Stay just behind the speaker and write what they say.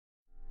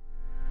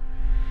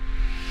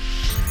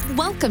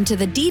Welcome to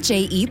the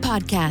DJE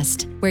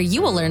Podcast, where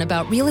you will learn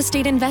about real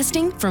estate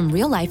investing from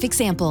real-life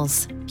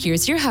examples.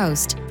 Here's your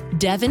host,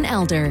 Devin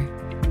Elder.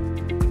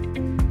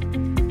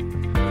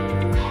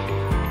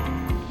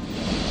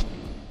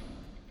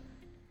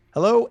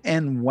 Hello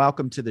and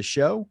welcome to the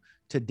show.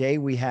 Today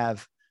we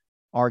have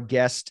our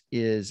guest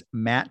is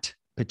Matt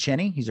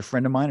Picheny. He's a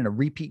friend of mine and a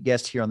repeat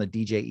guest here on the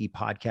DJE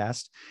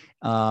Podcast.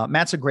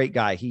 Matt's a great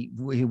guy. He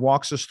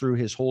walks us through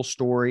his whole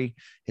story,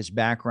 his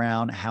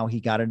background, how he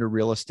got into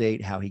real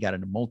estate, how he got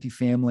into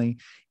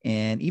multifamily,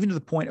 and even to the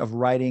point of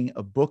writing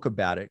a book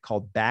about it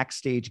called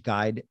Backstage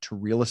Guide to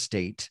Real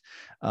Estate,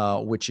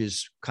 which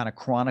is kind of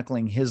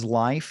chronicling his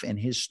life and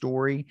his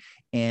story,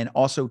 and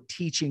also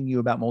teaching you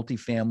about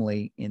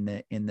multifamily in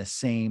the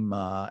same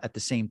at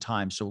the same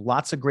time. So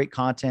lots of great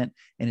content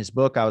in his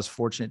book. I was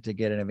fortunate to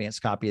get an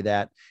advanced copy of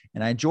that,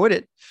 and I enjoyed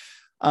it.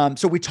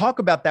 So we talk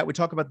about that. We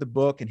talk about the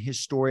book and his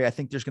story. I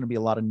think there's going to be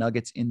a lot of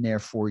nuggets in there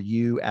for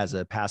you as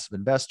a passive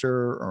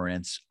investor or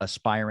an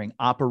aspiring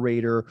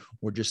operator,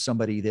 or just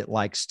somebody that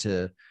likes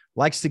to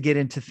get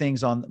into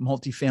things on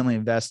multifamily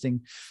investing.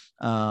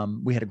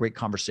 We had a great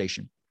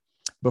conversation.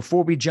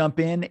 Before we jump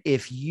in,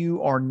 if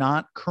you are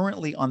not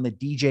currently on the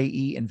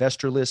DJE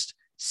investor list,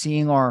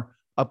 seeing our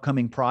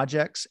upcoming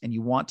projects, and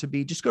you want to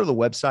be, just go to the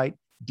website,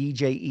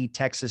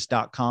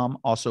 DJEtexas.com,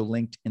 also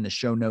linked in the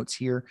show notes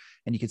here.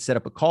 And you can set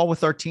up a call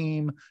with our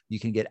team. You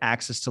can get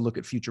access to look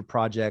at future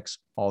projects,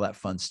 all that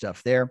fun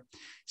stuff there.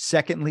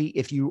 Secondly,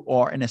 if you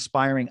are an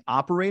aspiring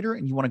operator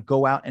and you want to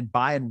go out and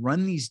buy and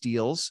run these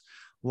deals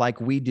like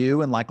we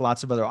do and like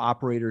lots of other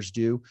operators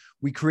do,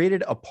 we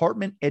created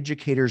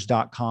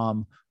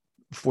apartmenteducators.com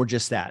for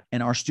just that.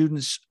 And our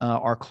students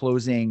are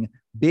closing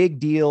big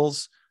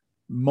deals,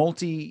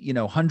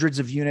 hundreds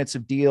of units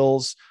of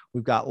deals.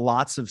 We've got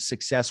lots of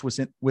success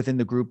within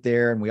the group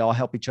there, and we all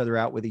help each other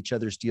out with each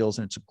other's deals.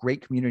 And it's a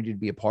great community to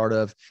be a part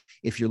of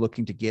if you're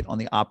looking to get on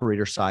the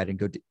operator side and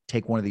go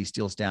take one of these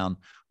deals down,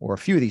 or a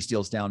few of these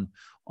deals down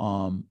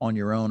on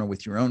your own or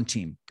with your own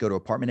team. Go to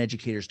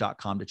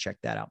apartmenteducators.com to check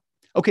that out.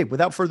 Okay,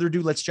 without further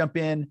ado, let's jump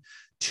in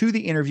to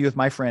the interview with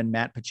my friend,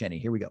 Matt Picheny.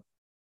 Here we go.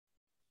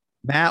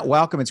 Matt,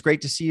 welcome. It's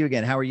great to see you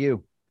again. How are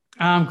you?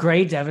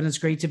 Great, Devin. It's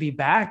great to be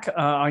back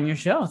on your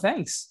show.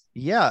 Thanks.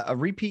 Yeah, a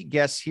repeat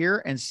guest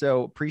here. And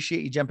so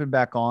appreciate you jumping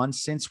back on.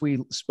 Since we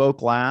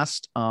spoke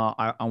last,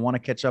 I want to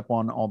catch up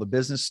on all the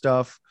business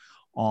stuff,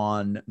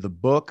 on the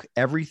book,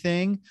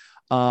 everything.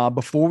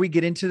 Before we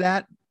get into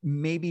that,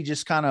 maybe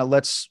just kind of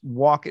let's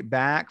walk it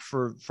back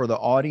for the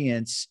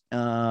audience,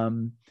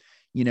 and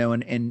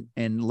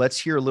let's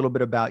hear a little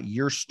bit about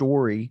your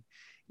story,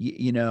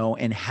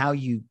 and how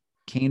you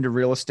came to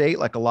real estate.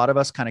 Like a lot of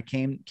us kind of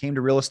came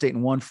to real estate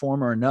in one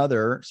form or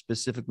another,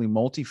 specifically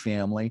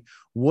multifamily.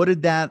 What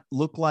did that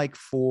look like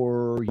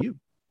for you?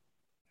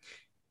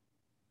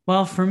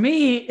 Well, for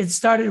me, it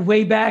started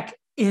way back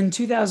in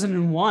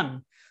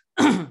 2001.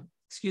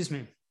 Excuse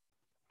me.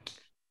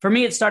 For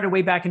me, it started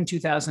way back in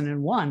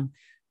 2001.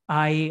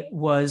 I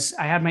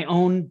had my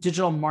own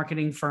digital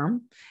marketing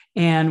firm,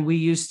 and we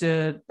used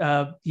to,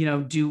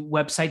 do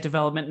website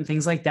development and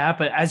things like that.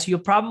 But as you'll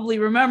probably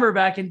remember,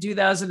 back in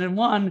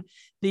 2001,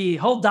 the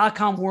whole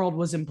 .com world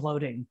was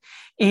imploding,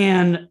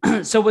 and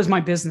so was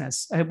my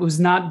business. It was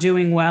not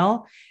doing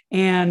well,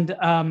 and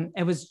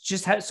it was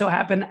just so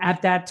happened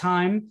at that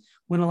time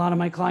when a lot of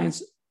my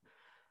clients.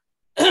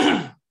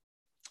 It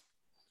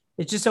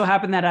just so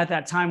happened that at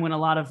that time when a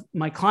lot of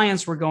my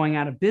clients were going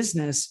out of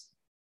business,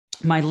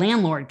 my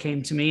landlord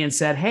came to me and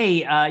said,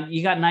 "Hey,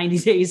 you got 90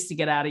 days to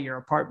get out of your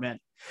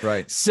apartment."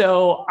 Right.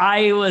 So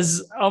I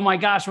was, oh my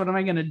gosh, what am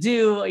I going to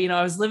do?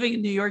 I was living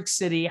in New York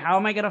City. How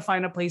am I going to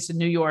find a place in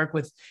New York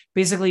with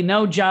basically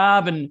no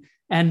job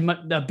and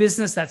a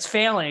business that's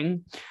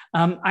failing?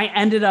 I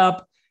ended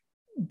up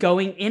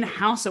going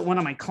in-house at one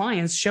of my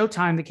clients.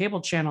 Showtime, the cable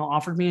channel,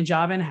 offered me a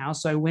job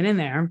in-house. So I went in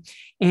there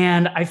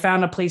and I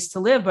found a place to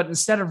live, but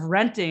instead of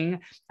renting,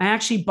 I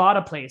actually bought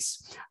a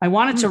place. I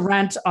wanted to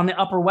rent on the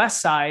Upper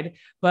West Side,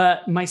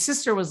 but my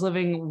sister was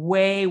living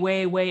way,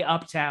 way, way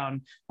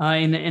uptown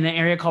in an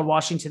area called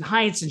Washington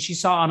Heights. And she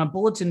saw on a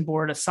bulletin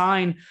board a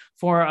sign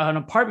for an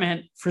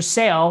apartment for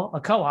sale,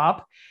 a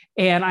co-op.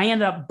 And I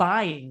ended up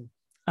buying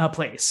a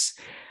place.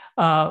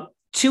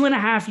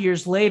 2.5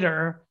 years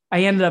later,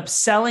 I ended up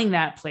selling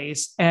that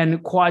place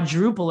and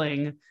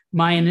quadrupling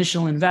my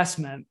initial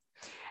investment.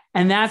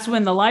 And that's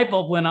when the light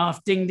bulb went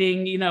off, ding,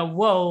 ding,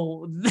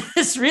 whoa,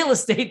 this real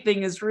estate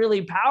thing is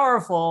really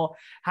powerful.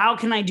 How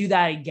can I do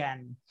that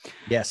again?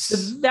 Yes.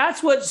 So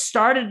that's what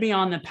started me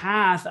on the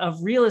path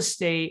of real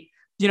estate.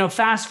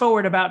 Fast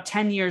forward about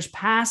 10 years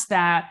past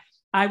that,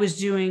 I was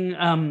doing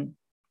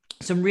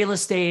some real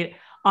estate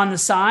on the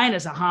side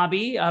as a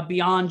hobby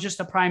beyond just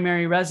a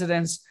primary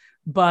residence.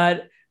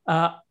 But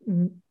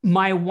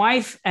my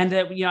wife I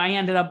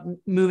ended up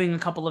moving a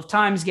couple of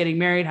times, getting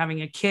married,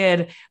 having a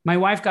kid. My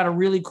wife got a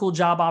really cool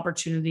job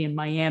opportunity in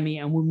Miami.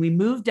 And when we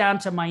moved down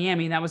to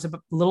Miami, that was a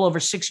little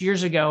over 6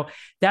 years ago,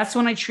 that's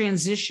when I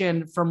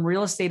transitioned from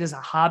real estate as a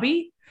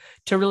hobby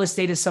to real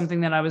estate as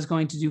something that I was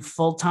going to do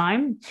full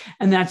time.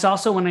 And that's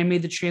also when I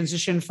made the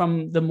transition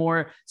from the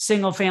more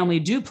single family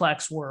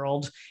duplex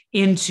world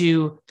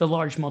into the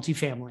large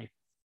multifamily.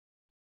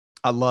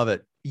 I love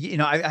it.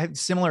 I had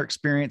similar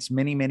experience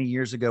many, many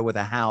years ago with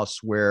a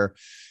house where,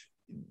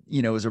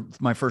 it was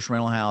my first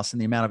rental house,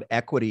 and the amount of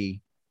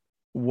equity,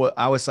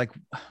 I was like,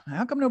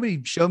 how come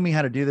nobody showed me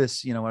how to do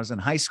this? When I was in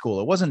high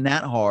school, it wasn't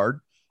that hard.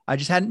 I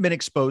just hadn't been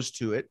exposed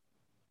to it.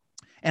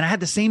 And I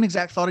had the same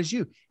exact thought as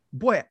you.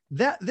 Boy,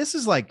 this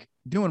is like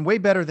doing way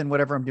better than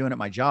whatever I'm doing at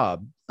my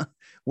job,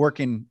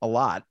 working a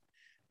lot.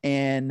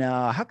 And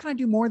how can I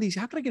do more of these?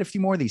 How can I get a few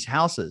more of these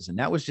houses? And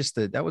that was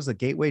the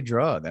gateway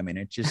drug. I mean,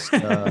 it just,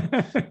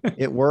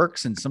 it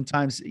works. And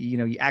sometimes,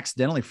 you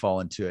accidentally fall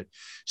into it.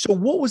 So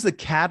what was the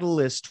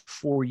catalyst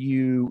for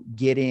you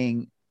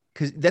getting,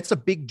 because that's a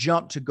big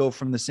jump to go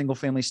from the single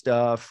family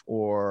stuff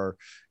or,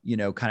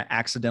 kind of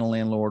accidental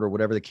landlord or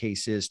whatever the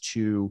case is,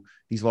 to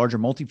these larger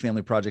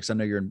multifamily projects I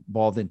know you're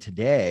involved in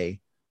today.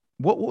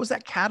 What was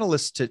that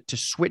catalyst to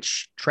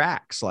switch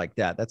tracks like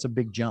that? That's a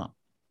big jump.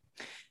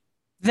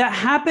 That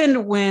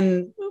happened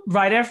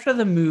right after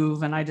the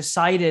move, and I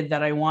decided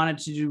that I wanted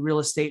to do real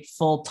estate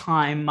full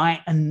time.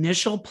 My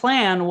initial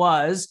plan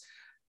was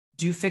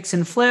do fix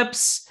and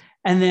flips,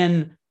 and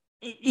then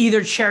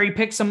either cherry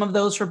pick some of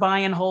those for buy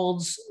and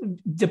holds,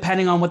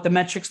 depending on what the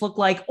metrics look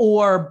like,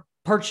 or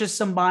purchase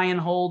some buy and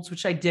holds,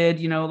 which I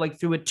did, like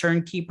through a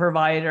turnkey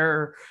provider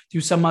or through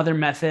some other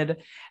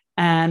method.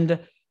 And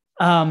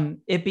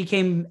it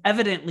became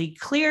evidently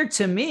clear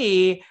to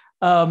me,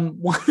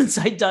 once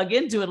I dug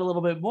into it a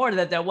little bit more,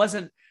 that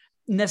wasn't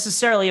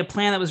necessarily a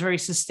plan that was very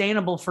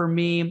sustainable for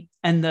me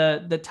and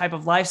the type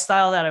of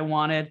lifestyle that I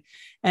wanted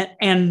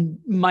and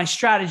my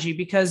strategy,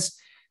 because,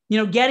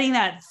 getting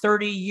that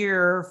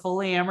 30-year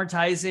fully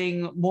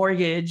amortizing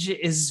mortgage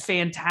is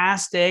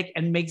fantastic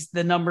and makes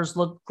the numbers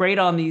look great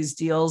on these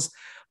deals.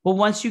 But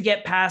once you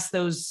get past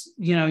those,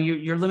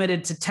 you're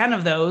limited to 10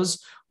 of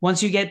those.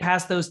 Once you get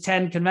past those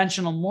 10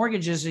 conventional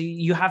mortgages,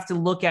 you have to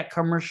look at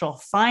commercial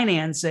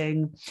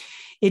financing.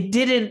 It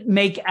didn't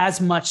make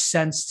as much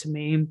sense to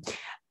me.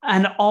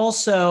 And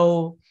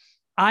also,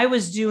 I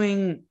was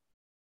doing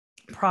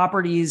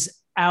properties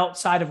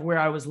outside of where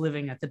I was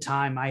living at the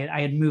time.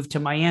 I had moved to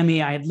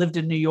Miami. I had lived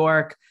in New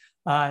York,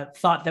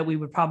 thought that we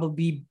would probably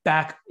be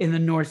back in the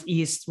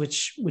Northeast,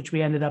 which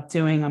we ended up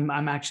doing.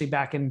 I'm actually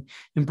back in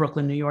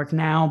Brooklyn, New York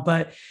now,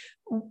 but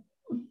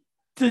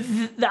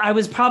I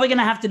was probably going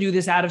to have to do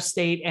this out of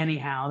state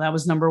anyhow. That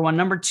was number one.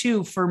 Number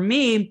two, for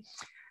me,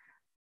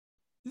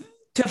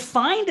 to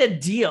find a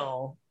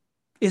deal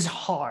is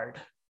hard.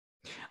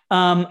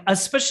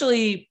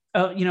 Especially,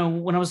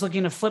 when I was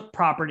looking to flip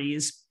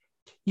properties.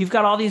 You've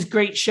got all these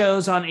great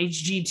shows on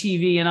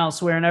HGTV and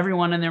elsewhere, and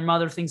everyone and their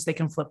mother thinks they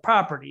can flip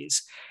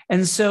properties.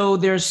 And so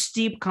there's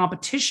steep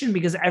competition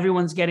because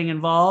everyone's getting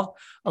involved.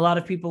 A lot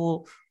of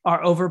people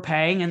are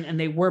overpaying, and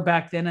they were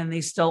back then, and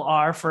they still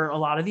are for a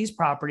lot of these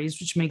properties,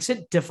 which makes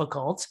it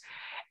difficult.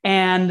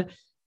 And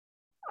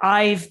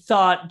I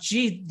thought,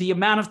 gee, the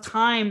amount of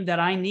time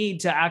that I need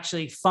to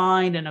actually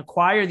find and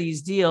acquire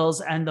these deals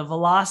and the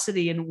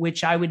velocity in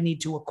which I would need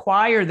to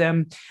acquire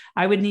them,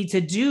 I would need to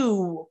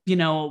do,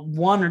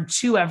 one or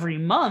two every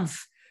month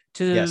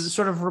to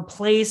sort of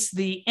replace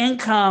the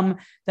income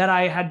that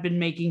I had been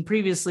making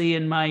previously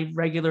in my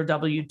regular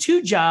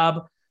W-2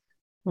 job,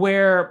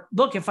 where,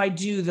 look, if I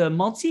do the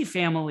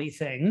multifamily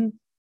thing,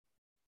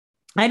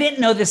 I didn't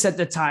know this at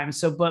the time.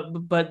 So,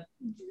 but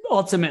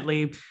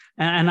ultimately,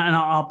 and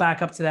I'll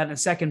back up to that in a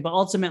second, but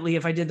ultimately,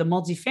 if I did the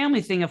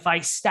multifamily thing, if I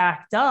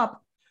stacked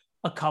up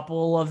a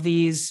couple of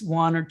these,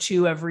 one or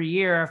two every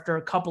year, after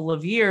a couple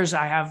of years,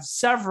 I have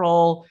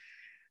several,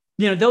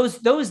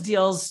 those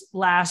deals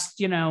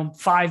last,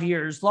 5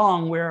 years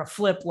long, where a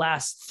flip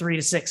lasts 3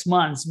 to 6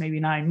 months,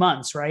 maybe 9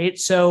 months. Right.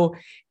 So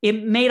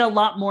it made a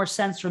lot more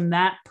sense from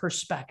that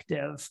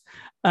perspective.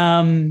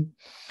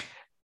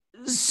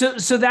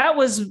 So that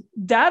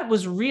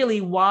was really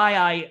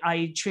why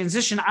I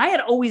transitioned. I had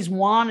always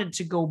wanted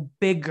to go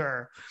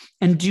bigger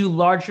and do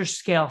larger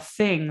scale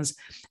things.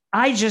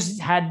 I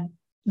just had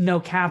no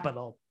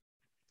capital.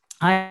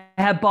 I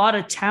had bought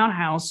a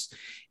townhouse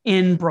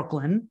in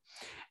Brooklyn.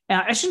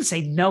 I shouldn't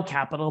say no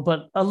capital,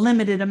 but a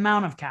limited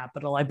amount of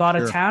capital. I bought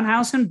a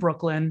townhouse in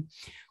Brooklyn.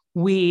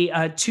 We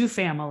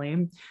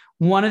 2-family.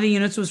 One of the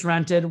units was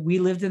rented. We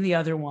lived in the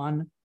other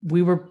one.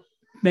 We were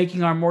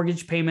making our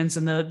mortgage payments,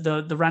 and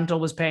the rental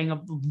was paying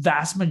a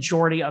vast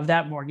majority of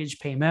that mortgage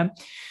payment.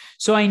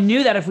 So I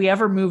knew that if we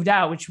ever moved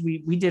out, which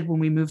we did when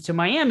we moved to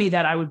Miami,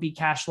 that I would be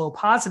cash flow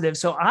positive.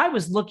 So I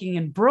was looking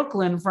in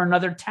Brooklyn for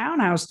another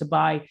townhouse to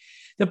buy.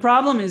 The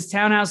problem is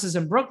townhouses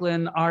in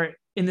Brooklyn are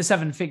in the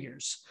 7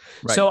 figures.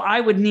 Right. So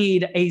I would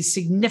need a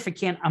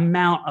significant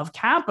amount of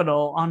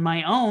capital on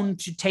my own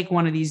to take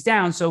one of these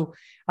down. So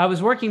I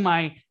was working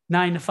my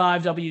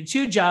 9-to-5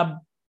 W-2 job,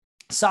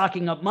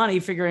 socking up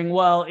money, figuring,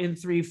 well, in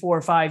 3,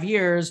 4, 5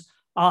 years,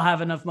 I'll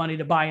have enough money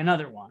to buy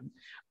another one.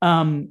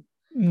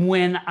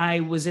 When I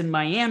was in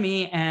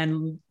Miami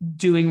and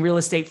doing real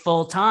estate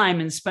full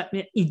time and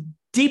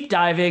deep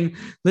diving,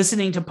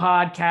 listening to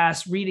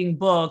podcasts, reading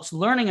books,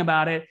 learning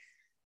about it.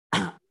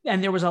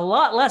 And there was a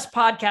lot less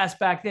podcasts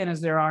back then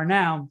as there are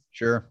now.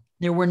 Sure.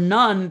 There were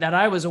none that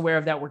I was aware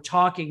of that were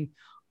talking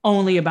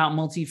only about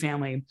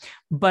multifamily.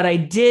 But I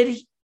did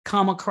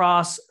come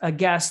across a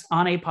guest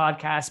on a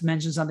podcast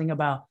mention something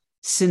about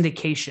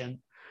syndication.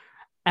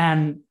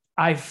 And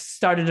I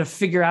started to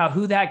figure out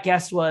who that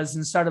guest was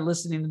and started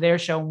listening to their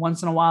show.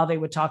 Once in a while, they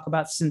would talk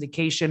about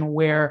syndication,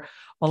 where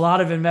a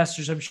lot of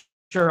investors, I'm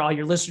sure all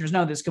your listeners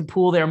know this, can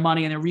pool their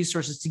money and their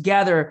resources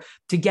together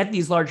to get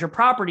these larger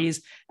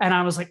properties. And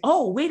I was like,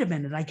 oh, wait a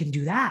minute, I can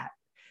do that.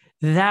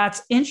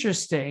 That's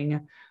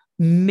interesting.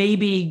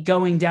 Maybe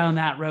going down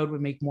that road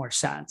would make more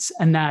sense.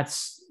 And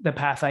that's the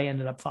path I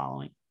ended up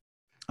following.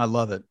 I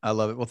love it. I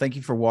love it. Well, thank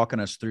you for walking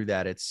us through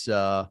that. It's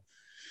a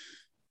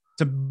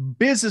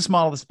business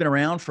model that's been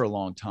around for a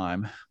long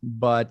time,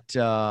 but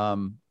I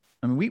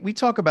mean, we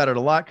talk about it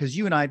a lot because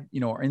you and I,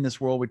 are in this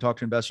world. We talk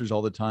to investors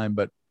all the time,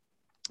 but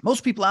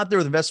most people out there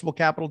with investable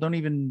capital don't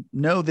even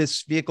know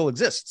this vehicle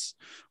exists,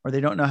 or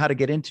they don't know how to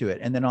get into it.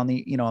 And then on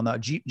the, on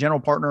the general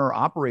partner or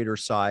operator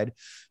side,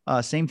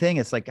 same thing.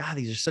 It's like,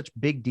 these are such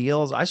big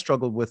deals. I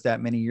struggled with that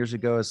many years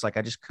ago. It's like,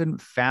 I just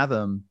couldn't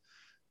fathom,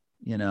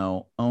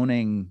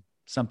 owning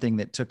something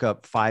that took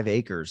up 5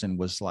 acres and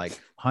was like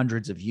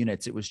hundreds of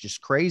units. It was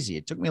just crazy.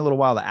 It took me a little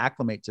while to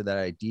acclimate to that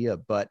idea,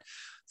 but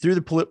through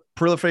the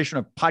proliferation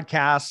of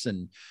podcasts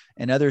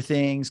and other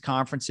things,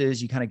 conferences,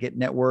 you kind of get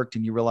networked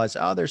and you realize,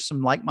 there's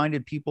some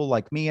like-minded people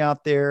like me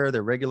out there.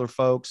 They're regular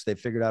folks. They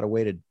figured out a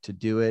way to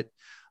do it.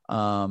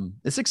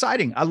 It's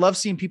exciting. I love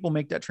seeing people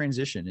make that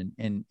transition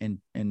and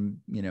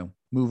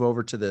move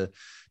over to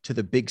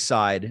the big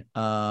side.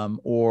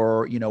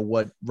 Or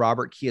what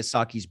Robert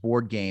Kiyosaki's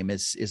board game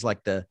is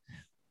like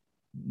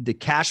the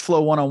cash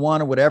flow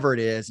 101 or whatever it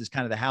is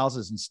kind of the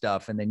houses and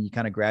stuff. And then you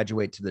kind of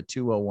graduate to the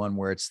 201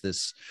 where it's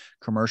this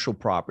commercial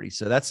property.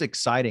 So that's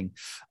exciting.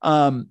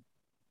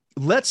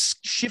 Let's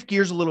shift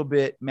gears a little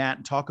bit, Matt,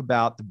 and talk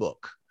about the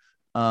book.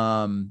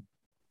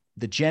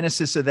 The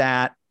genesis of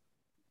that,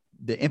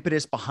 the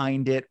impetus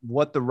behind it,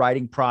 what the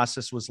writing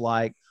process was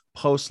like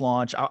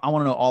post-launch. I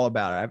want to know all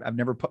about it. I've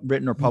never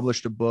written or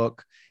published a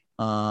book.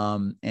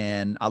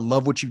 And I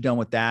love what you've done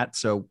with that.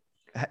 So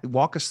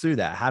walk us through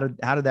that. How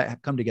did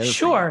that come together?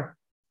 Sure.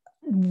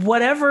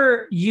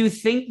 Whatever you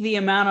think the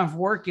amount of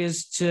work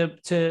is to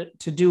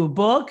do a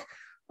book,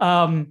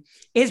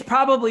 is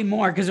probably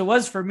more, because it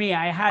was for me.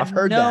 I had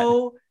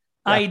no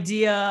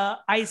idea.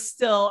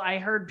 I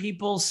heard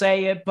people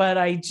say it, but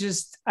I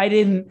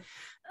didn't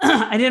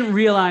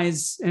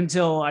realize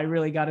until I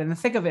really got in the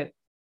thick of it.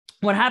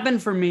 What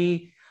happened for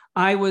me,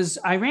 I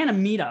ran a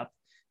meetup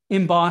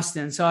in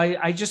Boston. So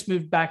I just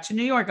moved back to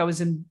New York. I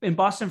was in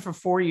Boston for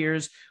 4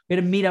 years. We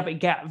had a meetup. It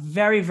got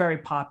very, very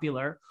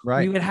popular.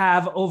 Right. We would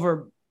have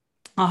over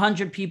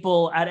 100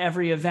 people at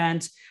every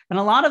event. And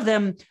a lot of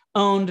them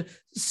owned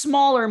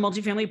smaller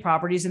multifamily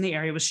properties in the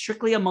area. It was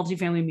strictly a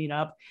multifamily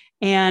meetup.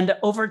 And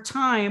over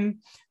time,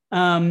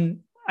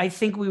 I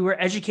think we were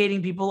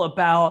educating people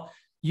about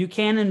you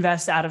can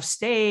invest out of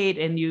state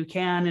and you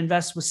can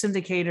invest with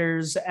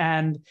syndicators.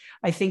 And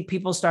I think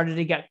people started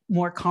to get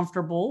more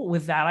comfortable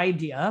with that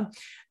idea.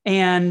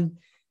 And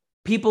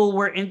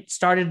people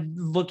started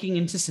looking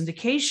into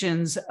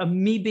syndications.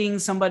 Me being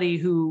somebody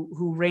who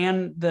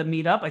ran the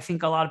meetup, I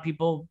think a lot of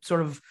people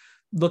sort of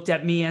looked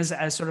at me as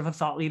sort of a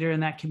thought leader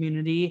in that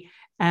community.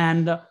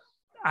 And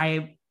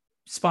I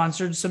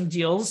sponsored some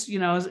deals,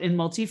 in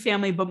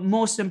multifamily, but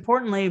most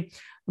importantly,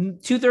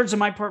 2/3 of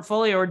my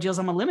portfolio are deals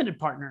I'm a limited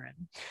partner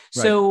in.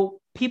 Right. So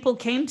people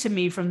came to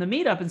me from the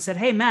meetup and said,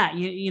 hey, Matt,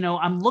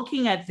 I'm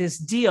looking at this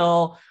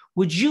deal.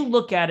 Would you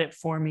look at it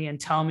for me and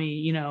tell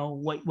me,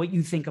 what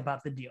you think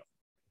about the deal?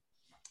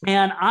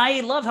 And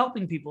I love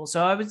helping people.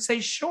 So I would say,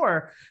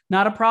 sure,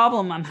 not a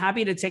problem. I'm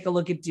happy to take a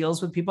look at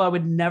deals with people. I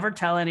would never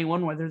tell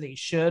anyone whether they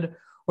should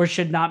or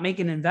should not make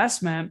an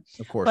investment.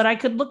 Of course. But I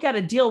could look at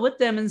a deal with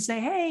them and say,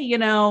 hey,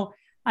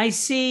 I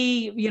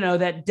see,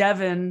 that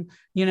Devin,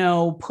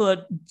 put,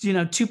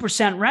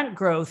 2% rent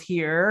growth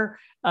here.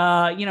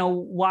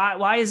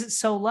 Why is it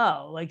so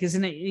low? Like,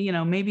 isn't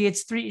it, maybe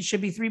it's 3, it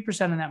should be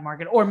 3% in that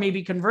market, or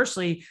maybe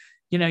conversely,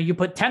 you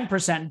put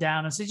 10%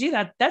 down and say, gee,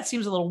 that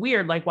seems a little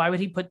weird. Like, why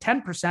would he put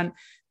 10%?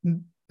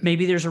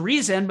 Maybe there's a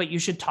reason, but you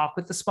should talk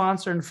with the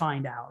sponsor and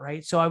find out.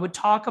 Right. So I would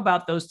talk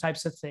about those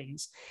types of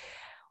things.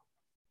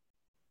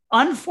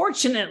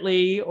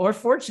 Unfortunately, or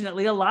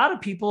fortunately, a lot of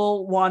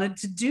people wanted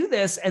to do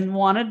this and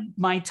wanted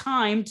my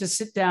time to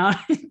sit down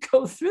and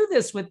go through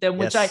this with them,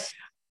 which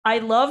I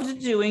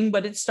loved doing,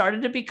 but it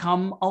started to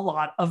become a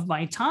lot of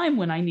my time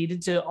when I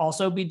needed to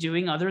also be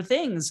doing other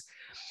things.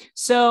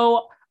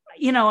 So,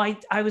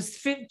 I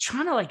was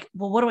trying to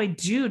what do I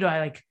do?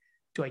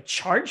 Do I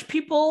charge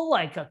people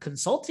like a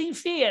consulting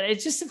fee? And it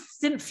just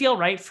didn't feel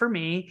right for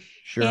me.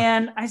 Sure.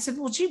 And I said,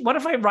 well, gee, what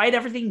if I write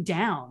everything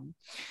down?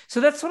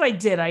 So that's what I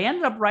did. I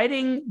ended up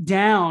writing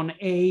down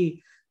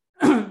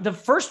the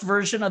first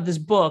version of this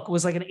book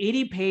was like an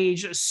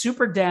 80-page,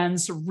 super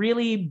dense,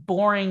 really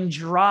boring,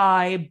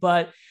 dry,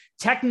 but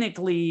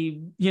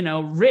technically,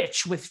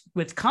 rich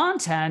with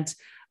content,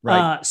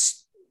 Right.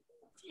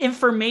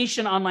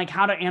 information on like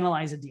how to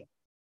analyze a deal.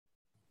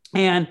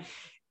 And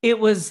it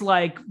was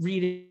like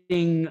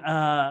reading,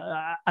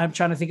 I'm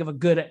trying to think of a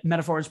good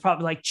metaphor. It's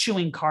probably like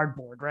chewing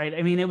cardboard, right?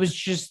 I mean, it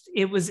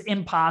was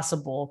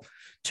impossible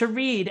to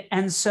read.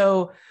 And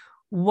so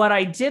what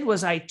I did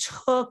was I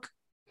took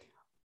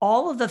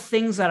all of the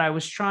things that I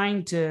was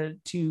trying to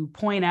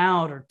point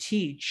out or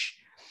teach,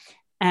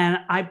 and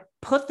I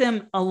put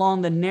them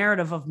along the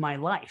narrative of my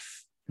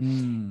life.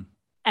 Mm.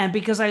 And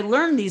because I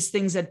learned these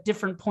things at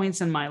different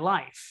points in my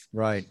life.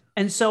 Right.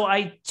 And so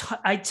I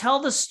tell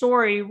the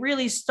story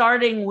really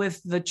starting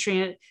with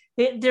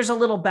there's a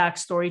little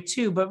backstory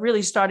too, but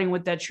really starting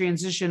with that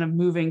transition of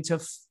moving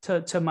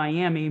to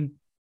Miami.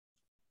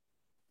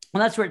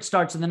 Well, that's where it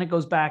starts, and then it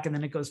goes back and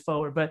then it goes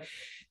forward. But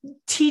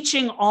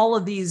teaching all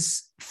of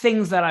these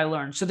things that I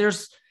learned. So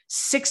there's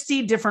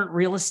 60 different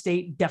real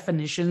estate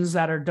definitions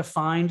that are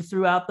defined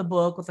throughout the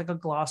book with like a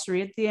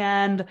glossary at the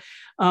end.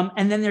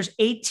 And then there's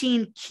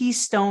 18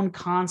 keystone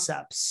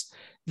concepts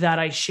that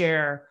I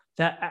share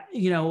that,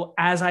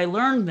 as I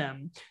learned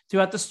them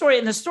throughout the story.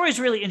 And the story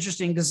is really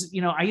interesting because,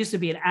 I used to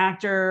be an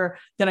actor,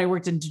 then I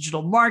worked in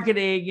digital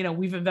marketing,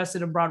 we've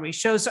invested in Broadway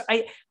shows. So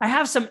I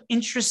have some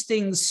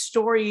interesting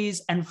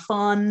stories and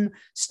fun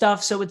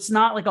stuff. So it's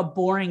not like a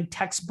boring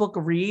textbook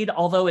read,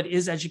 although it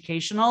is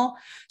educational.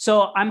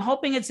 So I'm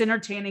hoping it's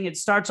entertaining. It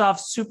starts off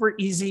super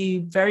easy,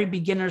 very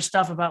beginner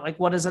stuff about like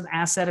what is an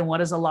asset and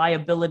what is a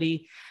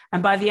liability.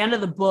 And by the end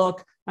of the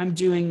book, I'm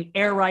doing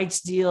air rights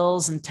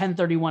deals and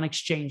 1031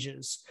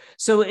 exchanges.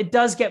 So it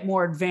does get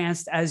more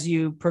advanced as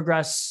you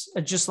progress,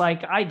 just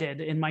like I did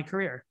in my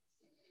career.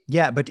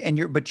 Yeah,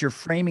 but you're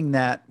framing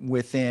that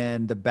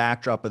within the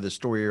backdrop of the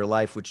story of your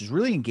life, which is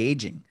really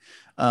engaging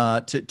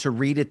to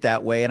read it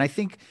that way. And I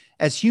think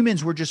as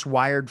humans, we're just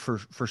wired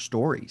for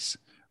stories,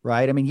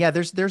 right? I mean, yeah,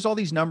 there's all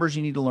these numbers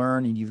you need to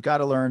learn, and you've got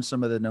to learn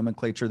some of the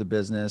nomenclature of the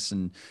business,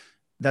 and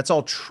that's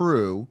all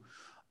true.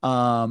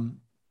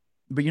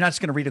 But you're not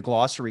just going to read a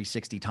glossary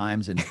 60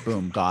 times and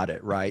boom, got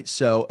it. Right.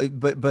 So,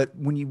 but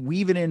when you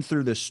weave it in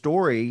through the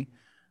story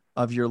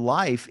of your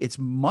life, it's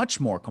much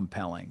more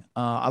compelling.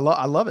 I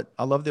love it.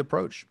 I love the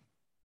approach.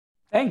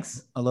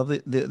 Thanks. I love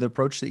the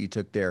approach that you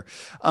took there.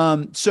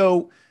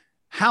 So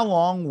how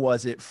long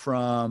was it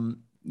from,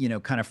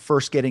 kind of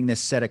first getting this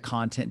set of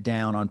content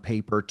down on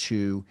paper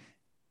to,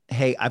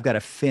 hey, I've got a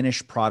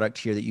finished product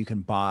here that you can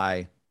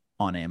buy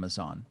on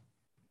Amazon?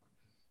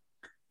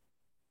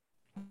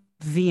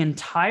 The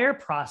entire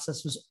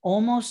process was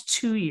almost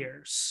 2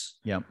 years.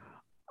 Yep.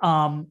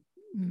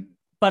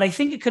 But I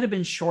think it could have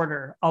been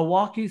shorter. I'll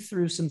walk you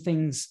through some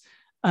things.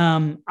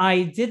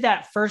 I did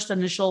that first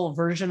initial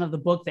version of the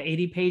book, the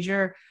 80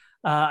 pager,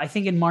 I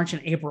think in March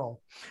and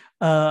April,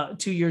 2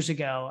 years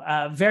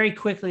ago. Very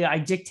quickly, I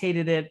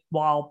dictated it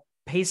while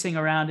pacing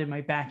around in my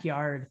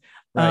backyard.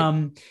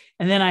 Right.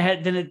 And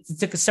then it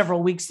took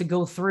several weeks to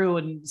go through,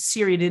 and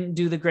Siri didn't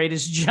do the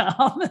greatest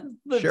job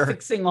Sure.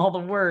 fixing all the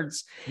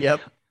words.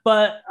 Yep.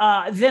 But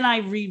then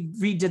I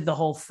redid the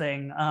whole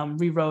thing,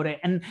 rewrote it.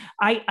 And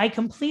I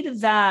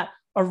completed that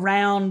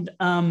around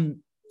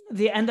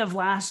the end of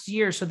last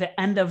year. So the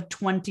end of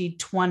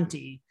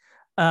 2020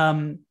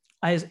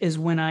 is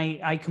when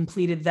I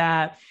completed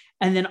that.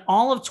 And then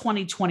all of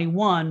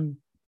 2021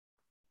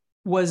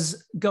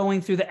 was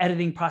going through the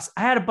editing process.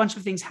 I had a bunch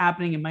of things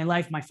happening in my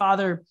life. My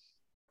father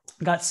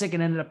got sick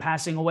and ended up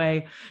passing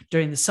away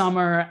during the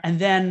summer. And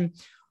then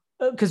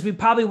because we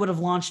probably would have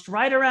launched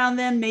right around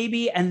then,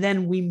 maybe. And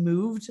then we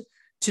moved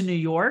to New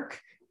York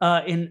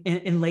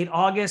in late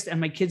August, and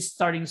my kids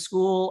starting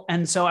school.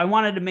 And so I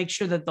wanted to make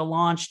sure that the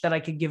launch, that I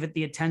could give it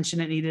the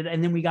attention it needed.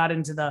 And then we got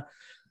into the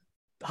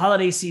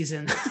holiday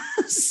season.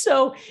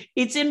 So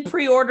it's in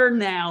pre-order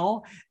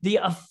now.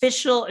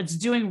 It's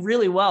doing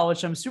really well,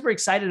 which I'm super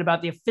excited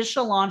about. The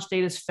official launch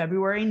date is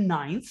February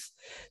 9th.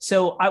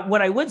 So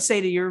what I would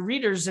say to your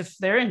readers, if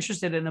they're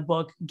interested in the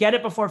book, get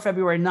it before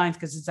February 9th,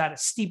 because it's at a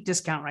steep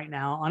discount right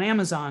now on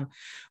Amazon.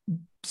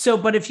 So,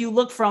 but if you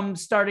look from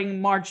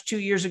starting March 2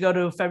 years ago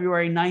to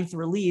February 9th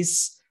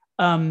release,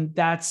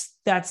 that's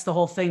the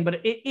whole thing.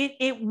 But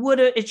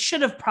it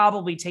should have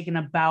probably taken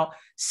about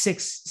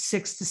six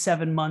to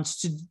 7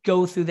 months to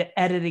go through the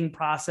editing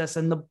process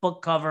and the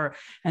book cover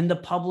and the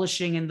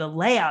publishing and the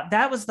layout.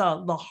 That was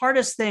the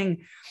hardest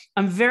thing.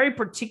 I'm very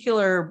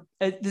particular.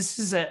 This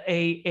is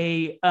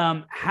a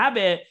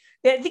habit.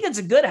 I think it's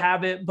a good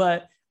habit,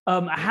 but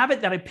a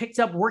habit that I picked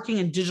up working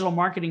in digital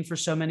marketing for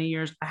so many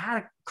years. I had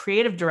a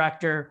creative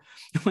director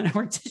when I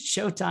worked at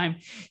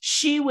Showtime.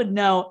 She would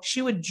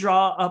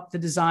draw up the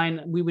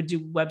design. We would do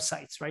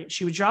websites, right?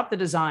 She would draw up the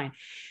design.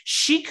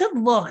 She could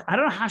look, I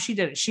don't know how she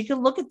did it. She could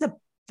look at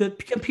the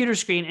computer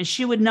screen and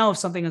she would know if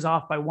something is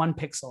off by 1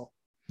 pixel.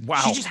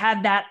 Wow. She just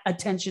had that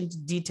attention to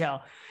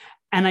detail.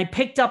 And I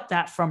picked up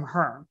that from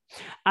her.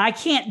 I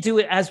can't do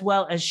it as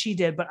well as she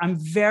did, but I'm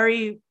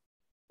very,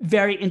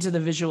 very into the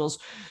visuals.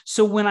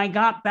 So when I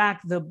got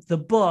back the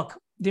book,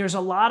 there's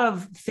a lot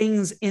of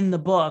things in the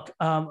book,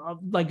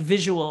 like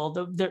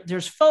visual.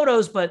 There's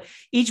photos, but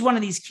each one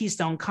of these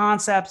keystone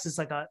concepts is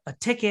like a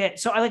ticket.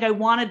 So I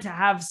wanted to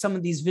have some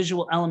of these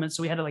visual elements.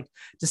 So we had to like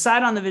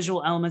decide on the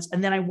visual elements,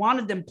 and then I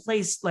wanted them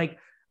placed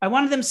I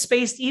wanted them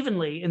spaced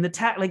evenly in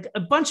the like a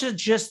bunch of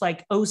just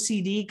like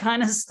OCD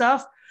kind of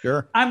stuff.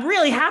 Sure. I'm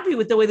really happy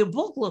with the way the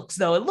book looks,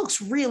 though. It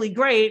looks really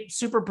great,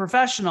 super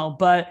professional,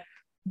 but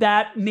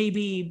that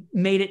maybe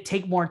made it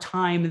take more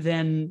time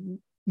than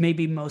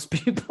maybe most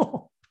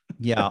people.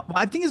 Yeah. Well,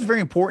 I think it's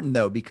very important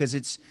though, because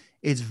it's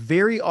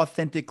very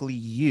authentically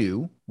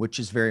you, which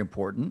is very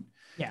important.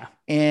 Yeah.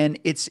 And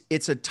it's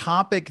a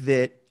topic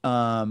that,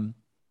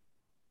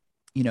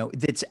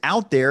 that's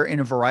out there in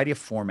a variety of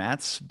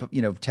formats,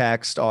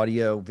 text,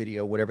 audio,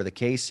 video, whatever the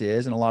case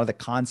is. And a lot of the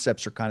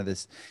concepts are kind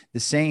of the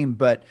same,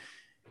 but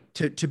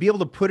to be able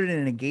to put it in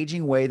an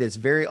engaging way that's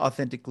very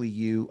authentically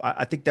you,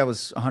 I think that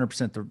was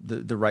 100%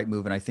 the right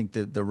move. And I think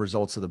the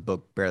results of the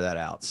book bear that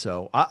out.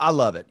 So I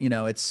love it.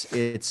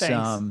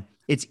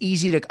 It's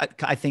easy to,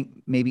 I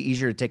think maybe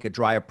easier to take a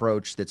dry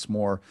approach that's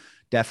more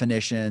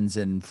definitions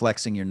and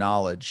flexing your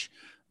knowledge,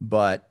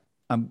 but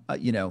I'm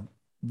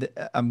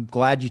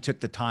glad you took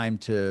the time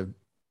to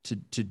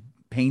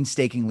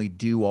painstakingly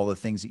do all the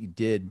things that you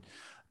did.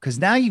 Because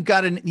now you've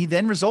got the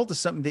end result is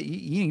something that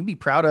you can be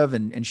proud of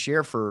and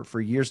share for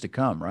years to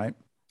come, right?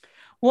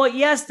 Well,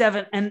 yes,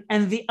 Devin.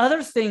 And the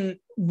other thing,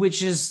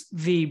 which is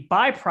the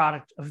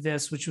byproduct of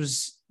this, which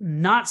was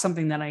not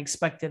something that I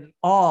expected at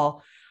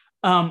all,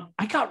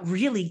 I got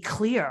really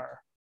clear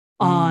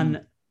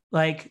on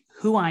like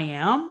who I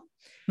am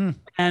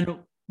and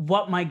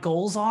what my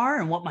goals are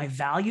and what my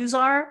values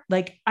are.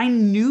 Like I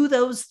knew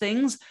those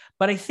things,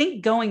 but I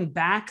think going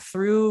back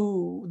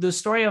through the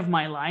story of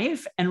my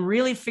life and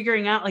really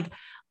figuring out, like,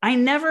 I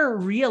never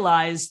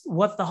realized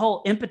what the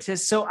whole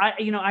impetus. So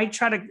I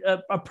try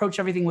to approach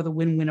everything with a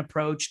win-win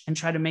approach and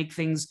try to make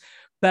things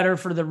better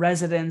for the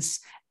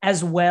residents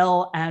as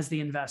well as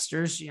the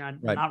investors. I'm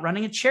not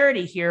running a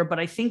charity here, but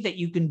I think that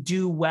you can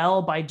do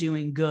well by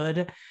doing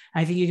good.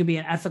 I think you can be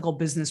an ethical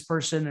business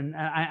person. And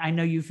I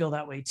know you feel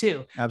that way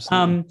too.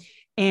 Absolutely.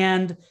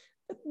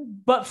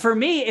 But for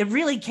me, it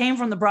really came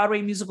from the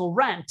Broadway musical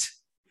Rent.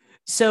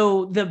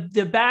 So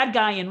the bad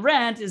guy in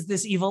Rent is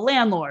this evil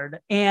landlord.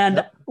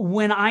 And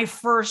when I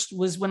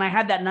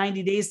had that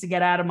 90 days to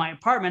get out of my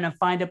apartment and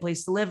find a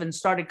place to live and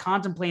started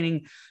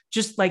contemplating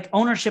just like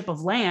ownership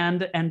of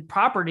land and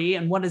property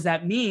and what does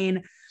that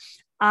mean,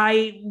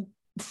 I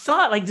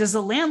thought, like, does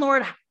the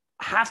landlord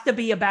have to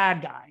be a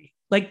bad guy?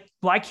 Like,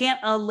 why can't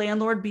a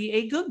landlord be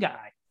a good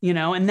guy?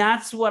 And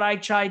that's what I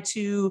try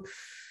to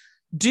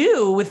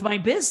do with my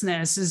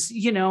business is,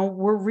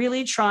 we're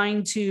really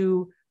trying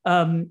to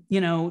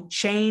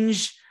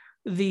change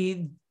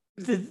the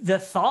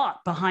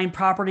thought behind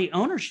property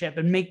ownership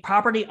and make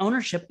property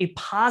ownership a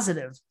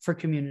positive for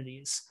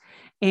communities.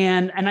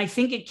 And I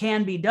think it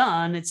can be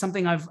done. It's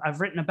something I've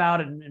written about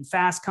in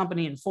Fast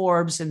Company and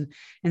Forbes and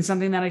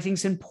something that I think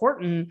is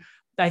important.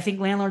 I think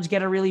landlords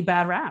get a really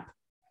bad rap.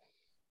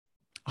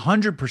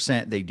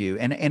 100% they do.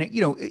 And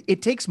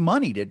it takes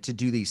money to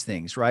do these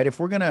things, right? If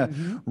we're going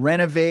to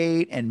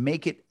renovate and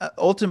make it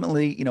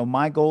ultimately,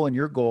 my goal and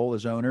your goal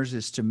as owners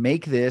is to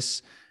make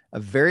this a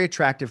very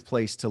attractive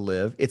place to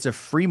live. It's a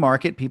free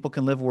market. People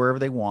can live wherever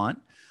they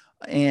want.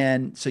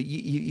 And so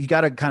you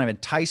got to kind of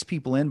entice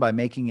people in by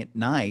making it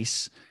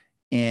nice.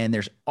 And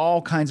there's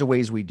all kinds of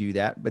ways we do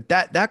that, but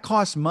that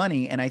costs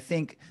money. And I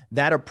think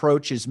that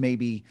approach is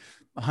maybe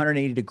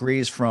 180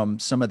 degrees from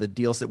some of the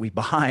deals that we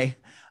buy,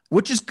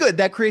 which is good.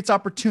 That creates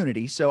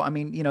opportunity. So, I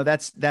mean,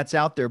 that's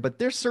out there, but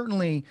there's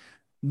certainly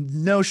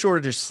no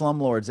shortage of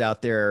slumlords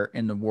out there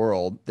in the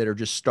world that are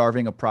just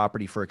starving a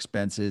property for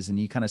expenses. And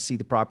you kind of see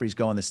the properties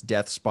go on this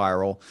death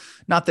spiral.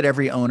 Not that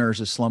every owner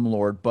is a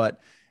slumlord, but,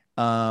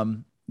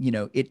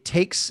 it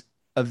takes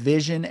a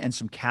vision and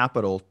some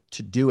capital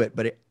to do it,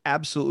 but it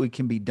absolutely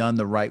can be done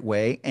the right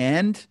way.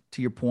 And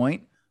to your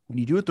point, when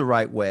you do it the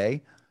right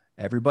way,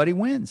 everybody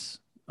wins.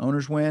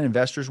 Owners win,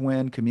 investors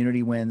win,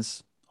 community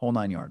wins, whole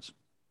nine yards.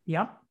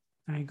 Yep,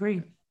 I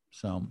agree.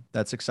 So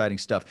that's exciting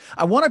stuff.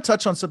 I want to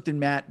touch on something,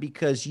 Matt,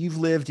 because you've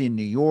lived in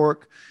New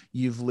York,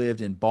 you've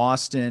lived in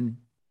Boston,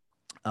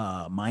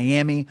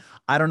 Miami.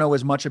 I don't know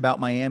as much about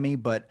Miami,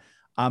 but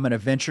I'm going to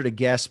venture to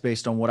guess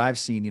based on what I've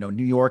seen,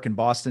 New York and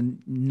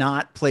Boston,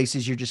 not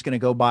places you're just going to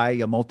go buy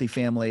a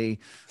multifamily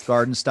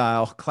garden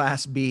style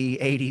Class B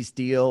 80s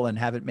deal and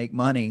have it make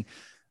money.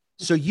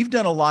 So you've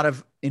done a lot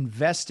of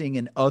investing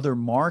in other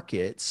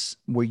markets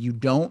where you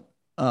don't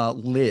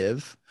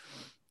live.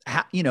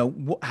 How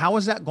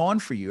has that gone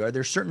for you? Are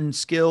there certain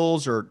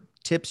skills or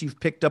tips you've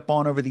picked up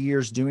on over the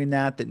years doing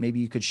that maybe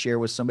you could share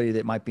with somebody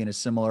that might be in a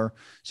similar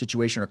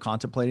situation or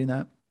contemplating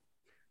that?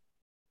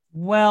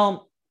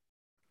 Well,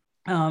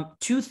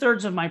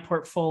 2/3 of my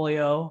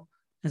portfolio,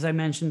 as I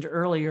mentioned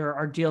earlier,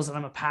 are deals that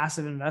I'm a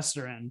passive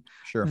investor in.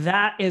 Sure.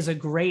 That is a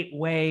great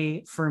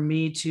way for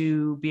me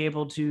to be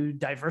able to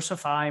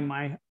diversify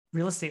my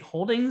real estate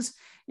holdings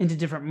into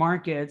different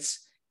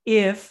markets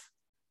if,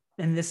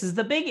 and this is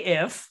the big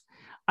if,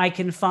 I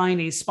can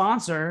find a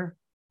sponsor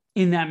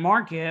in that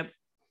market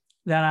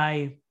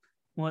that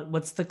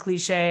what's the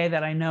cliche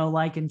that I know,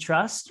 like, and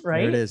trust,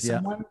 right? There it is.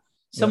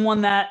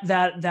 Someone that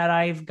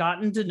I've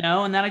gotten to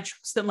know and that I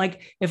trust them.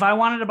 Like, if I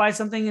wanted to buy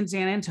something in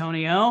San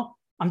Antonio,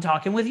 I'm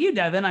talking with you,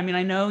 Devin. I mean,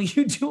 I know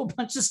you do a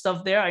bunch of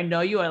stuff there. I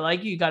know you, I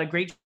like you. You got a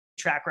great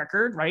track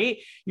record, right?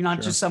 You're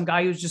not just some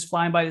guy who's just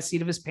flying by the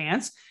seat of his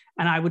pants.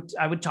 And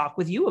I would talk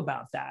with you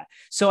about that.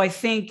 So I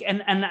think,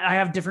 and I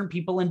have different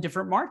people in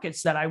different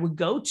markets that I would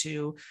go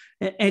to.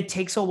 It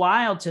takes a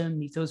while to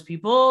meet those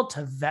people,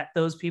 to vet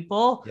those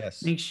people,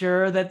 make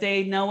sure that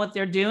they know what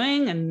they're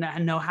doing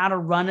and know how to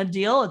run a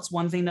deal. It's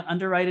one thing to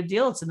underwrite a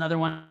deal. It's another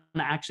one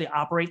to actually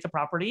operate the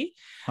property.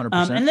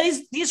 100%.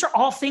 And these are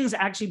all things,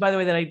 actually, by the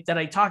way, that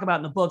I talk about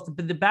in the book.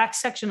 The back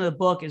section of the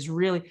book is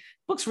really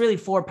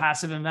for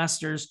passive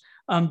investors.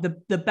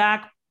 The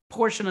back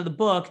portion of the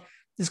book,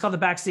 it's called the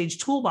Backstage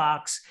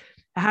Toolbox.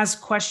 It has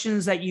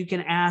questions that you can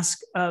ask,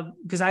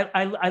 because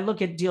I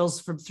look at deals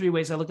from three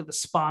ways. I look at the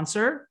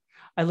sponsor,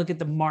 I look at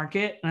the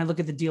market, and I look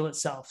at the deal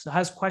itself. So it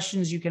has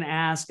questions you can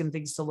ask and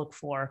things to look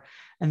for.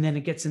 And then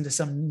it gets into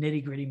some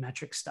nitty gritty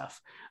metric stuff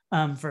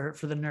for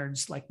the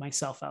nerds like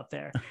myself out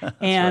there.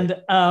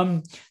 And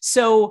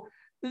so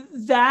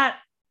that,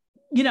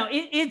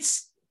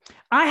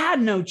 I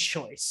had no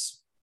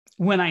choice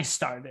when I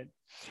started.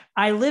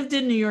 I lived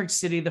in New York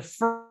City. The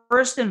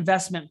first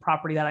investment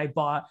property that I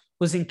bought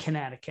was in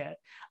Connecticut.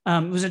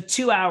 It was a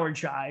 2-hour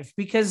drive,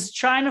 because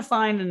trying to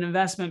find an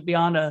investment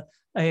beyond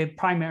a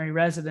primary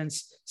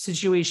residence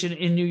situation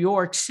in New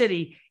York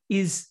City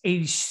is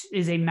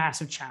a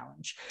massive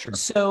challenge. Sure.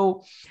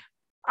 So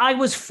I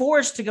was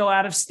forced to go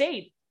out of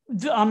state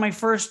on my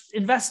first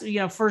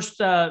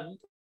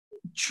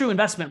true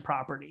investment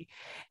property.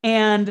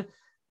 And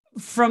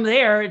from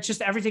there, it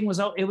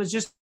was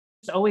just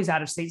always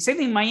out of state. Same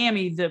thing in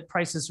Miami. The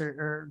prices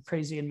are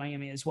crazy in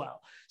Miami as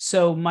well.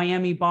 So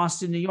Miami,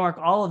 Boston, New York,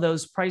 all of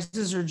those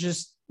prices are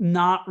just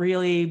not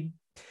really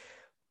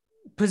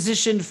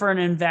positioned for an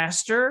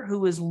investor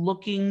who is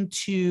looking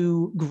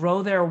to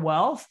grow their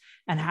wealth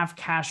and have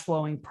cash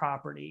flowing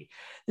property.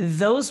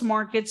 Those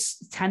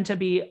markets tend to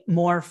be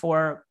more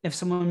for if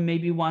someone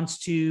maybe wants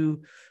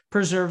to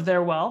preserve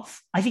their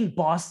wealth. I think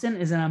Boston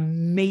is an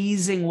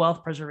amazing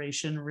wealth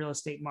preservation real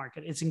estate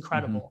market. It's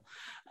incredible.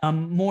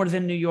 More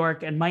than New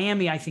York. And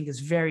Miami, I think,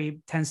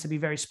 tends to be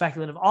very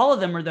speculative. All of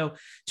them are, though,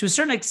 to a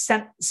certain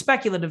extent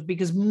speculative,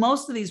 because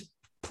most of these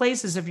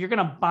places, if you're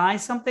going to buy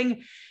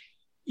something,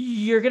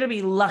 you're going to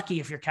be lucky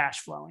if you're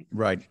cash flowing.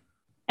 Right.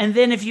 And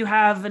then if you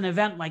have an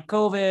event like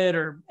COVID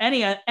or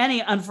any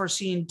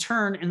unforeseen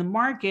turn in the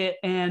market,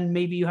 and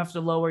maybe you have to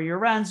lower your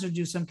rents or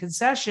do some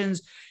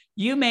concessions,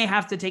 you may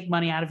have to take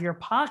money out of your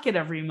pocket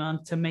every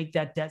month to make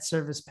that debt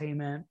service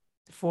payment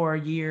for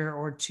a year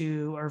or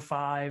 2 or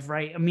 5,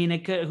 right? I mean,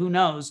 it could, who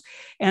knows?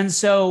 And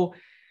so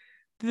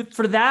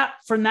from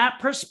that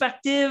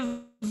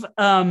perspective,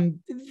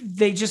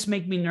 they just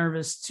make me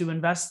nervous to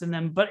invest in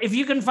them. But if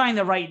you can find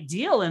the right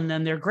deal in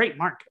them, they're great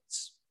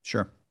markets.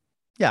 Sure.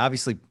 Yeah.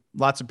 Obviously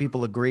lots of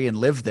people agree and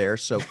live there.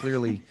 So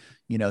clearly,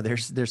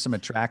 there's some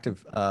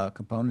attractive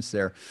components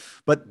there.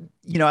 But,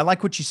 I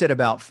like what you said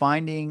about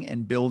finding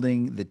and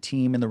building the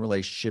team and the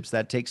relationships.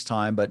 That takes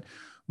time, but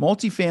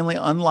multifamily,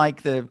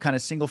 unlike the kind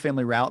of single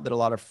family route that a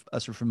lot of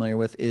us are familiar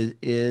with,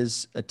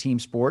 is a team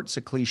sport. It's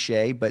a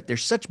cliche, but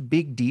there's such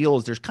big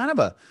deals. There's kind of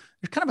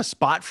a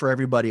spot for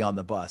everybody on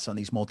the bus on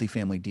these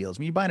multifamily deals.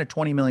 When you're buying a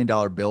 $20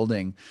 million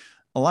building,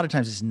 a lot of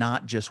times it's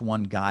not just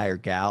one guy or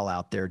gal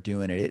out there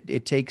doing it.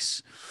 It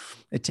takes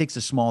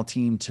a small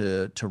team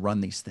to run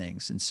these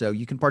things. And so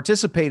you can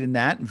participate in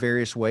that in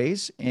various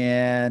ways,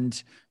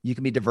 and you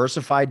can be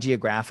diversified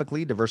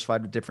geographically,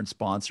 diversified with different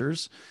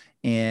sponsors.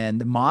 And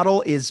the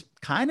model is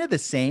kind of the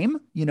same,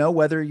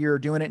 whether you're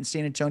doing it in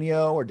San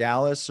Antonio or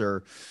Dallas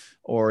or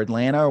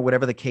Atlanta or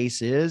whatever the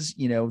case is.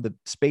 The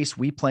space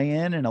we play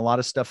in and a lot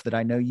of stuff that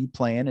I know you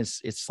play in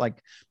it's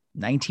like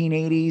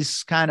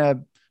 1980s kind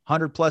of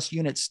 100+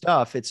 unit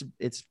stuff. It's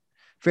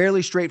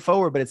fairly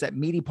straightforward, but it's that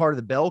meaty part of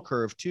the bell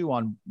curve too,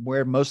 on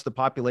where most of the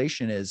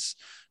population is,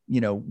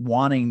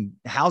 wanting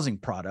housing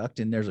product,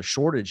 and there's a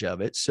shortage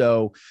of it.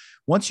 So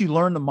once you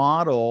learn the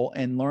model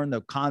and learn the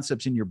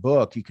concepts in your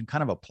book, you can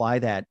kind of apply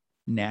that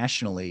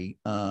nationally.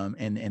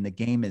 And the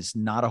game is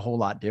not a whole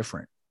lot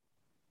different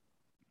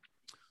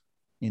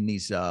in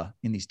these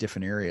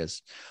different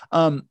areas.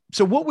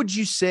 So what would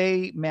you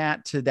say,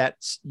 Matt, to that?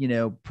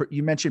 You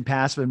mentioned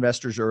passive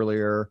investors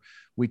earlier.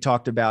 We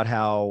talked about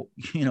how,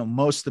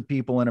 most of the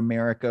people in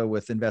America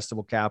with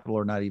investable capital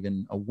are not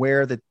even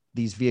aware that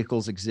these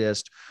vehicles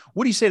exist.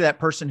 What do you say to that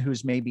person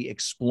who's maybe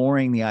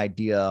exploring the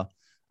idea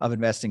of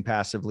investing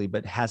passively,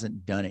 but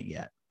hasn't done it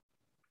yet?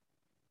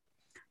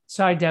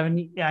 Sorry,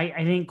 Devin, I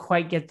didn't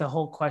quite get the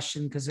whole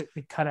question because it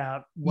cut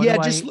out.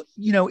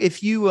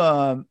 If you,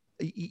 can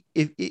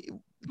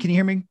you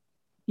hear me?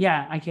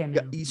 Yeah, I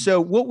can. So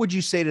what would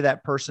you say to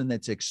that person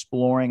that's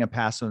exploring a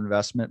passive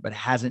investment, but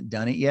hasn't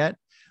done it yet?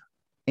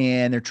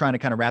 And they're trying to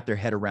kind of wrap their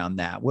head around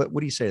that. What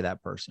do you say to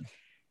that person?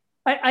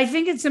 I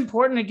think it's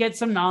important to get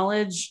some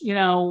knowledge,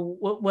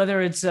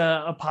 whether it's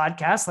a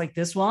podcast like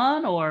this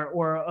one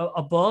or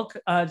a book,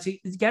 to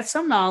get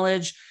some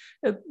knowledge,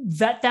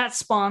 vet that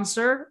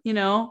sponsor,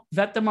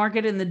 vet the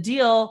market and the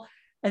deal.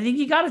 I think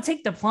you got to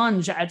take the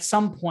plunge at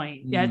some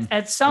point.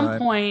 At some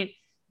point,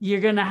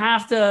 you're going to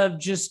have to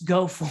just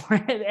go for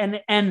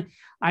it. And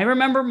I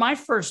remember my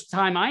first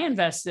time I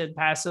invested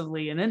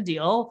passively in a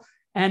deal,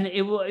 and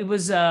it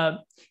was a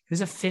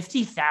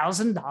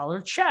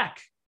 $50,000 check.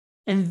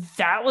 And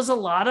that was a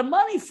lot of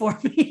money for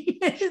me.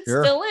 It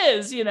still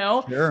is,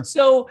 Sure.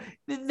 So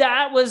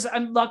that was,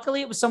 luckily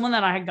it was someone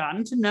that I had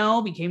gotten to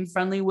know, became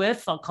friendly with,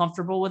 felt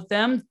comfortable with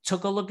them,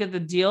 took a look at the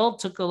deal,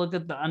 took a look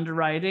at the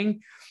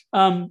underwriting.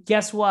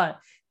 Guess what?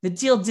 The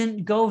deal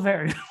didn't go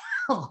very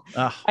well.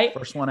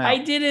 First one out. I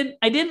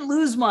didn't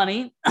lose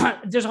money.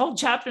 There's a whole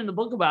chapter in the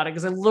book about it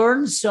because I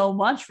learned so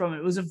much from it.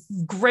 It was a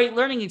great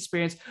learning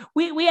experience.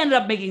 We ended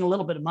up making a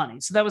little bit of money,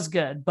 so that was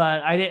good.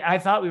 But I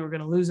thought we were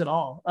going to lose it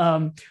all.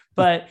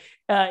 But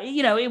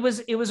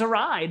it was a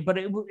ride, but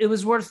it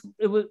was worth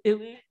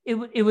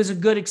it was a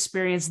good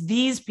experience.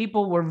 These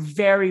people were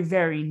very,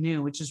 very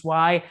new, which is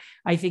why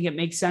I think it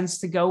makes sense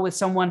to go with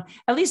someone,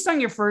 at least on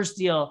your first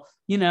deal,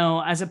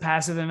 as a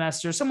passive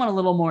investor, someone a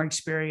little more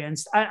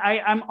experienced.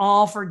 I'm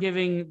all for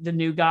giving the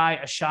new guy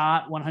a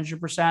shot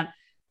 100%.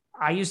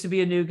 I used to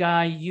be a new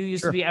guy. You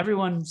used to be,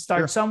 everyone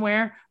starts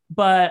somewhere,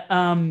 but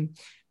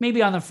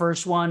maybe on the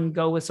first one,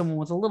 go with someone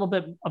with a little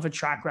bit of a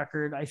track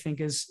record, I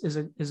think is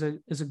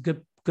a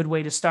good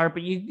way to start.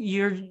 But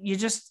you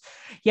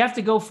have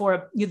to go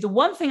for it. The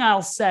one thing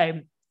I'll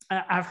say,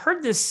 I've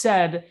heard this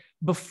said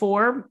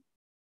before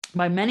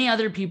by many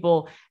other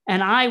people,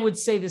 and I would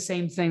say the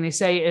same thing. They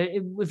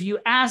say, if you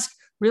ask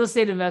real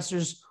estate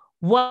investors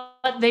what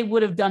they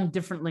would have done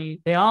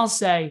differently, they all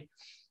say,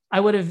 I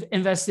would have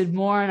invested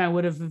more and I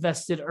would have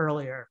invested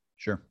earlier.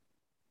 Sure.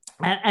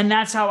 And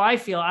that's how I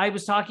feel. I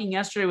was talking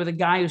yesterday with a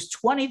guy who's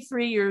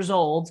 23 years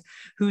old,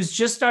 who's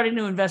just starting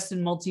to invest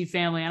in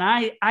multifamily.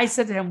 And I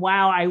said to him,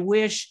 wow, I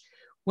wish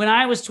when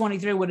I was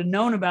 23, I would have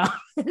known about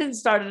it and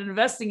started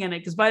investing in it.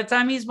 Because by the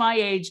time he's my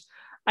age,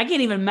 I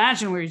can't even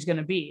imagine where he's going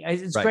to be.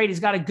 It's great.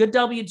 He's got a good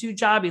W-2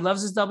 job. He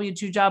loves his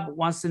W-2 job, but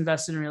wants to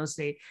invest in real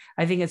estate.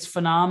 I think it's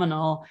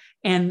phenomenal.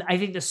 And I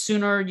think the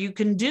sooner you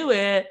can do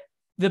it,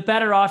 the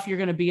better off you're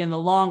going to be in the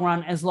long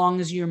run, as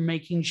long as you're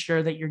making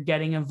sure that you're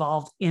getting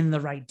involved in the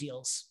right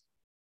deals.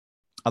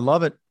 I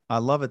love it.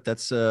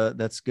 That's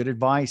good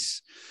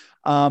advice.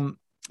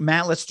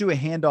 Matt, let's do a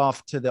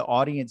handoff to the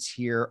audience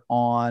here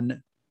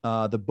on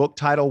the book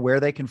title, where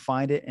they can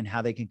find it and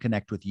how they can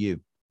connect with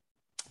you.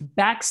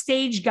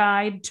 Backstage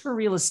Guide to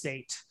Real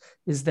Estate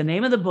is the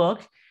name of the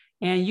book.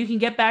 And you can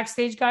get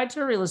Backstage Guide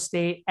to Real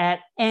Estate at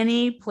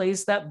any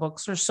place that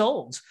books are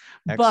sold.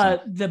 Excellent.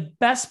 But the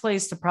best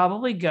place to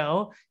probably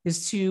go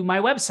is to my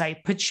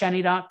website,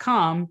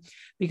 Picheny.com,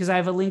 because I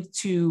have a link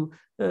to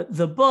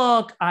the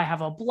book. I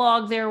have a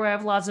blog there where I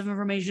have lots of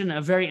information,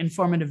 a very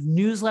informative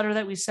newsletter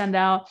that we send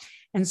out.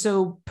 And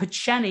so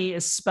Picheny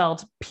is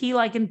spelled P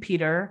like in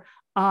Peter,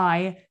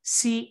 I-C-H-E-N-Y,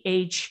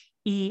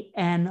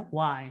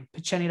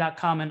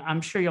 Picheny.com. And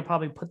I'm sure you'll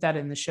probably put that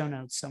in the show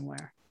notes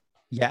somewhere.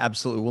 Yeah,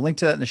 absolutely. We'll link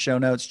to that in the show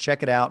notes.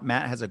 Check it out.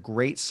 Matt has a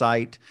great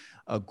site,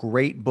 a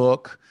great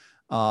book.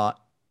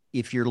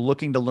 If you're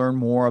looking to learn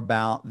more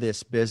about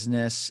this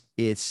business,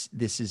 it's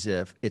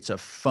a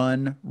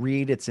fun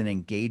read. It's an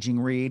engaging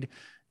read.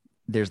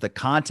 There's the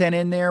content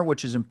in there,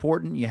 which is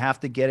important. You have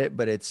to get it,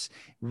 but it's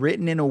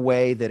written in a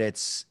way that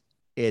it's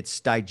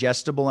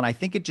digestible. And I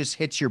think it just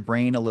hits your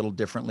brain a little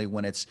differently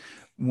when it's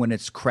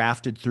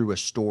crafted through a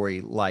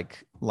story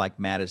like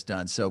Matt has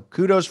done. So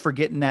kudos for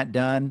getting that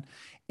done.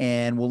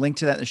 And we'll link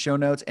to that in the show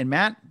notes. And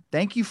Matt,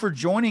 thank you for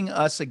joining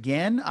us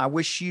again. I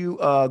wish you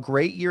a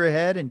great year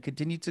ahead and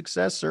continued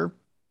success, sir.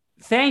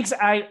 Thanks.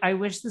 I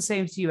wish the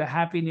same to you. A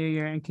happy new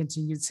year and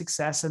continued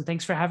success. And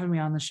thanks for having me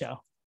on the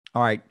show.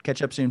 All right.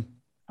 Catch up soon.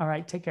 All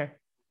right. Take care.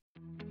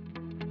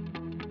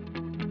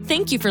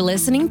 Thank you for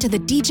listening to the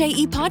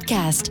DJE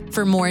Podcast.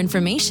 For more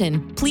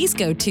information, please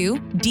go to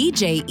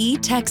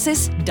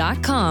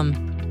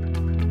DJETexas.com.